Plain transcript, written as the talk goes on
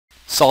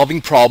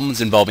solving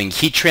problems involving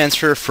heat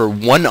transfer for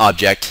one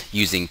object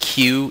using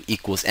Q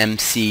equals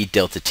mc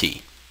delta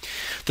T.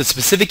 The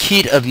specific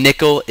heat of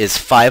nickel is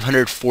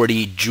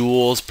 540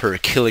 joules per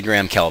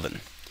kilogram Kelvin.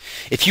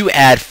 If you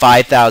add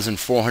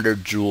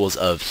 5,400 joules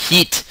of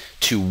heat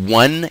to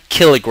 1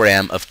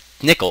 kilogram of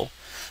nickel,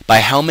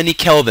 by how many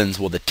kelvins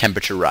will the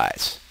temperature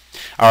rise?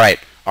 Alright,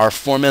 our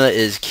formula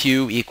is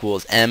Q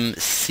equals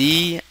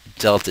mc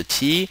delta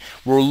T.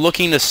 We're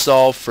looking to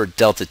solve for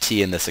delta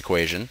T in this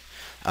equation.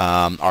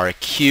 Our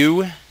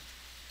Q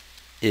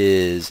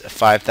is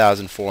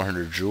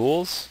 5,400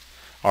 joules.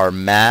 Our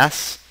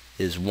mass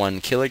is 1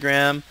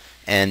 kilogram.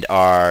 And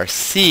our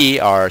C,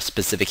 our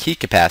specific heat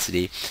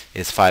capacity,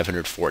 is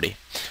 540.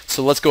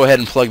 So let's go ahead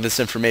and plug this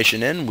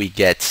information in. We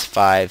get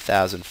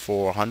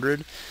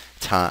 5,400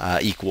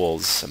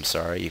 equals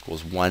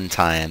 1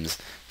 times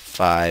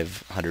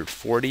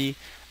 540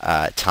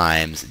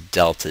 times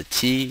delta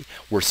T.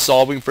 We're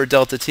solving for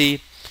delta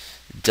T.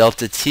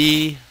 Delta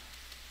T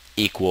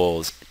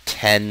equals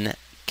 10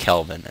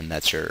 Kelvin, and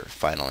that's your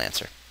final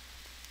answer.